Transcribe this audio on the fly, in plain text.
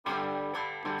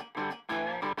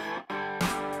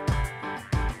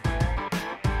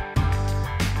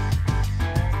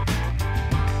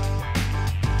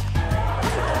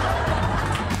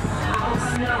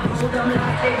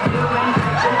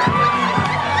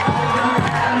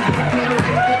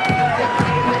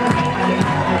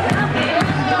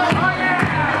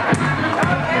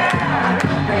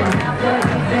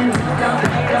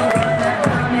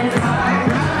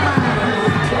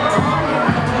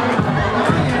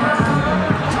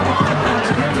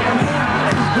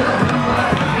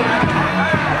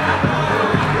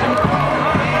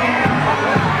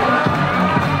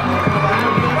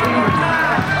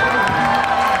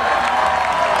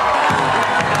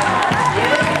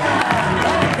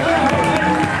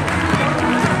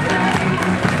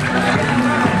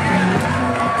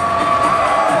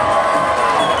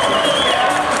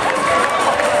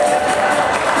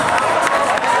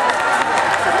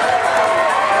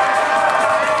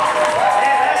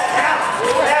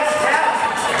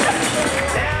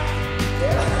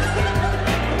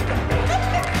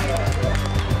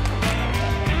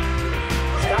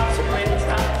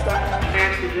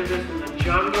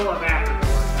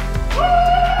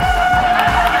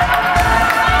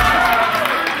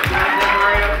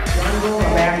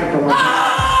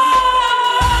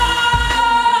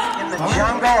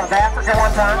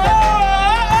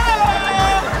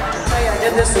I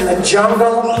did this in the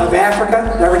jungle of Africa.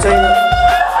 Did I ever tell you that?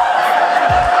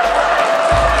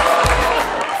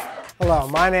 Hello,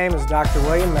 my name is Dr.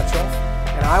 William Mitchell,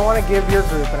 and I want to give your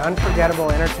group an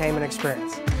unforgettable entertainment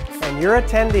experience. And your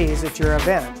attendees at your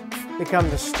event become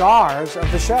the stars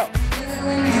of the show.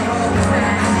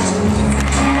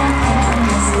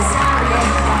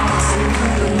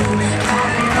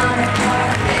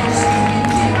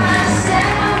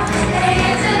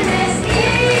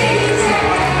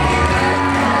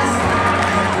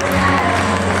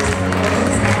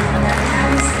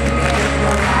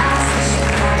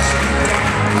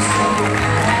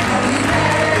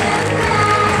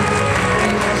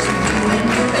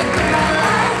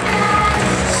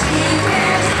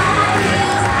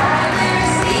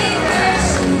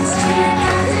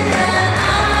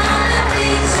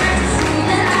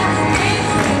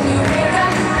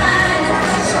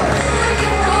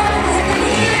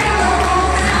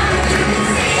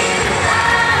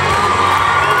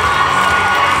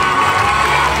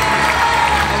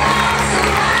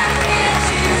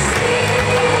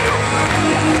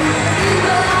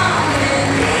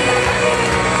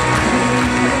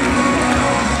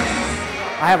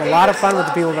 I have a lot of fun with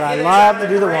the people, but I love to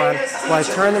do the one where I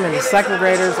turn them into second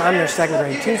graders. I'm their second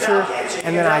grade teacher,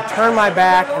 and then I turn my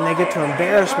back and they get to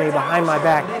embarrass me behind my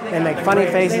back. They make funny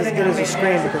faces, it is a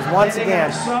scream, because once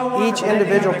again, each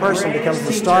individual person becomes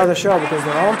the star of the show because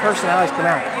their own personalities come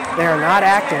out. They are not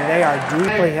acting, they are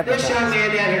deeply hypnotized. This young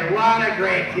man down here, what a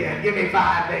great kid. Give me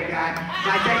 5, big guy.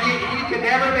 I tell you, you could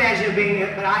never imagine being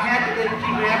it, but I had to keep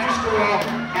him after school,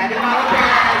 had to follow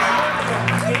parents.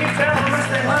 Can you tell how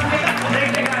much they love me? They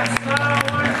think I'm so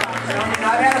wonderful.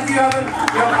 I've had a few of them,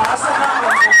 awesome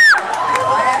moments.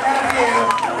 I had a few,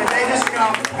 and they just,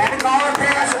 had to call their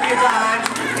parents a few times.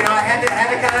 I had to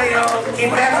kind of,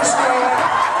 keep them after school.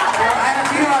 I had a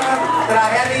few of them that I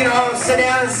had to, sit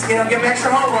down and, give them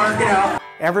extra homework,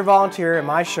 Every volunteer in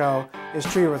my show is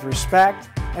treated with respect,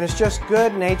 and it's just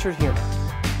good-natured humor.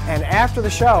 And after the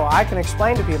show, I can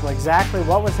explain to people exactly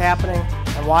what was happening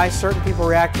and why certain people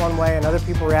react one way and other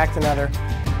people react another.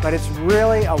 But it's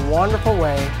really a wonderful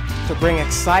way to bring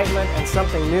excitement and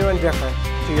something new and different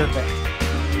to your event.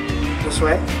 This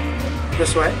way,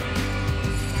 this way,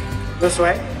 this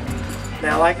way.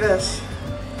 Now like this.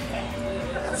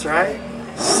 That's right.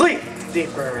 Sleep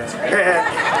deeper.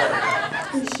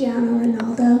 Cristiano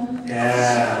Ronaldo.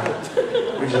 Yeah.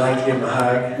 Would you like to give him a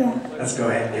hug? Yeah. Let's go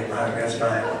ahead and give him a hug. That's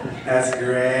fine. That's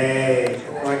great.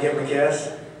 Want to give him a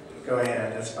kiss? Go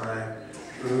ahead. That's fine.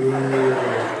 Ooh.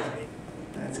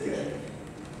 That's good.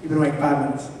 You've been awake 5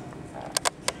 minutes.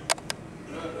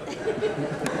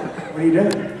 What are you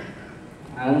doing?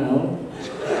 I don't know.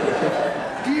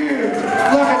 Dude,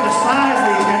 look at the size of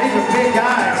these guys. These are big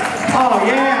guys. Oh,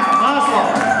 yeah.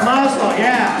 Muscle.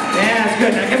 Yeah. Yeah, that's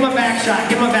good. Now give him a back shot.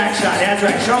 Give him a back shot. That's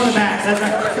right. Show him the backs. That's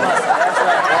right.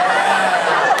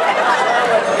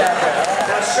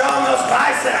 Now show him those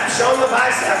biceps. Show him the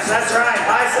biceps. That's right.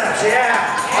 Biceps.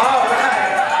 Yeah. All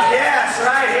right. Yes,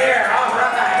 right here. All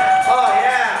right. Oh,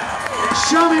 yeah.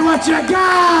 Show me what you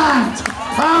got.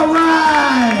 All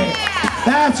right.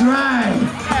 That's right.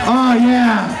 Oh,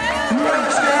 yeah.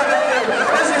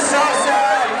 This is so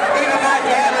sad. Even my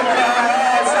dad and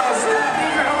it's so sad.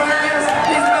 These are hilarious.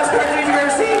 These are the best cartoons you've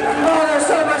ever seen. Oh, they're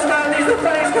so much fun. These are the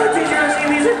funniest cartoons you've ever seen.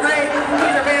 These are great.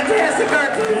 These are fantastic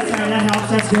cartoons. That helps.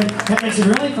 That's good. That makes it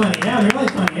really funny. Yeah,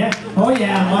 really funny. Yeah. Oh,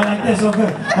 yeah. More like this. Oh,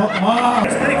 good. Oh.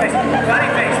 Funny face. Funny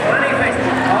face. Funny face.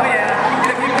 Oh, yeah.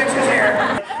 Get a few pictures here.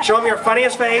 Show them your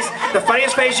funniest face, the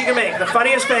funniest face you can make, the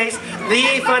funniest face,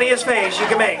 the funniest face you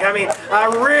can make. I mean, a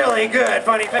really good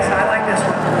funny face. I like this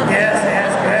one. Yes,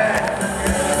 that's good.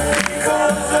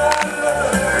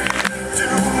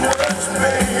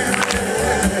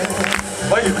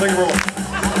 Thank you very much.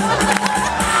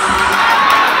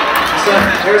 So,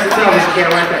 here's the television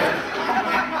camera right there.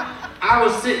 I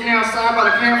was sitting outside by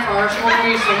the campfire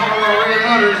smoking me some Hard Red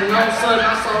Hunters, and all of a sudden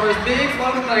I saw this big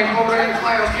floating thing over there in the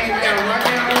clouds came down right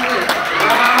down over there.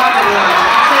 Right by my body line.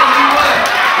 I tell you what,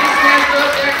 he snatched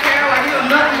up that cow like it was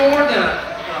nothing more than a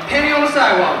penny on the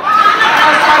sidewalk.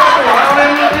 Outside the door, all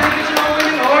them little bitty old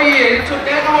women, oh yeah, it took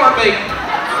that in a heartbeat.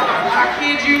 I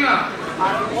kid you not.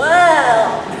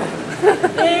 Well,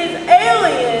 these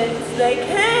aliens, they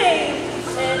came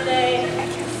and they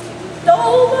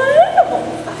stole my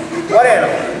animals. What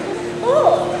animal?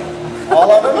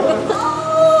 All of them?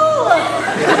 All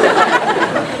of them.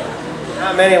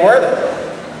 How many were there?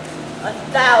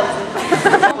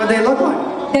 1,000. What did they look like?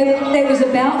 They was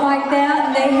about like that,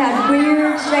 and they had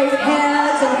weird shaped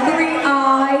heads and 3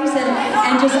 eyes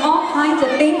and just all kinds of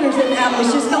fingers that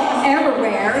was just going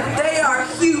everywhere. They are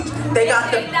huge. They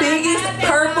got the biggest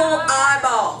purple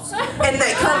eyeballs, and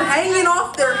they come hanging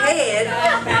off their head.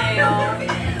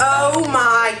 Oh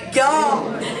my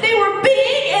God! They were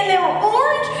big and they were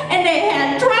orange and they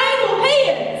had triangle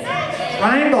heads.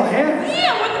 Triangle head?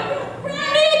 Yeah, with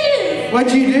midges.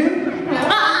 What'd you do?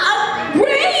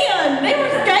 Ran. They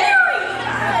were scary.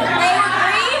 They were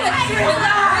green with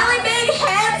really big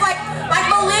heads like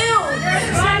balloons.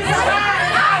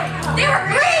 They were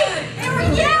green. They were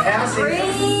yellow.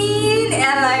 Green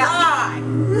and like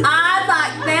eyes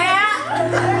like that.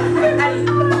 And,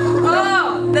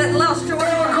 oh, that little short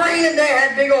one. Green, and they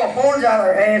had big old horns out of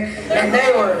their head, and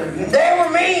they were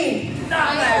mean.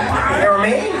 They were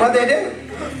mean? What'd they do?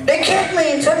 They kicked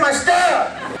me and took my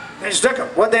stuff. They just took them.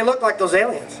 What'd they look like, those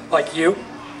aliens? Like you?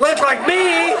 Look like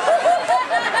me!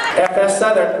 FS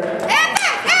Southern. Go!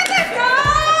 FS Southern!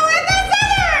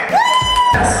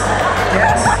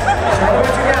 Yes. Show me what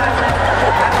you got. I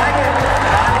like it. I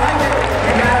like it.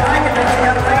 You gotta like it. You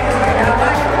gotta like it. You gotta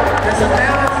like it. This is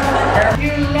balance.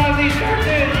 You love these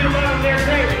cartoons, you love them, they're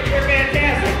great, they're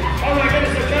fantastic. Oh my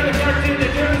goodness, they're turning the cartoon,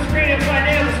 they turn the screen upside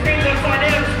down, the screen's upside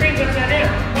down, the screen's upside down.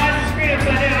 Why is the screen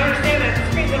upside down? I understand that, the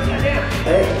screen's upside down.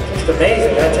 Hey, just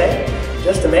amazing, I tell you.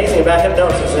 Just amazing about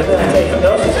hypnosis, isn't it? I tell you,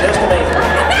 hypnosis is just amazing.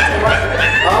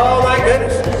 Oh my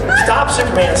goodness. Stop,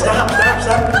 Superman. Stop.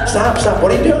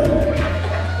 What are you doing?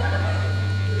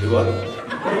 Do what?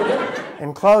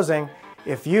 In closing,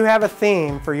 if you have a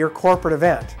theme for your corporate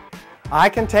event, I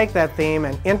can take that theme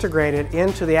and integrate it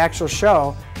into the actual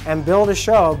show and build a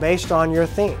show based on your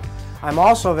theme. I'm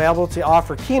also available to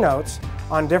offer keynotes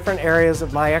on different areas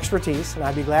of my expertise, and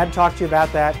I'd be glad to talk to you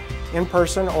about that in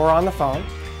person or on the phone.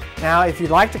 Now, if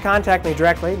you'd like to contact me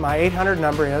directly, my 800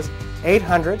 number is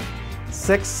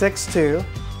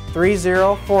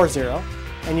 800-662-3040,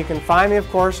 and you can find me, of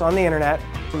course, on the internet,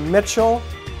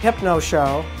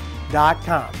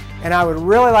 mitchellhypnoshow.com. And I would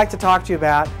really like to talk to you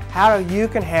about how you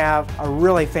can have a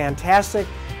really fantastic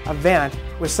event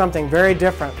with something very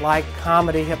different like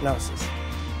comedy hypnosis.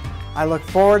 I look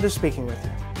forward to speaking with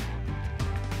you.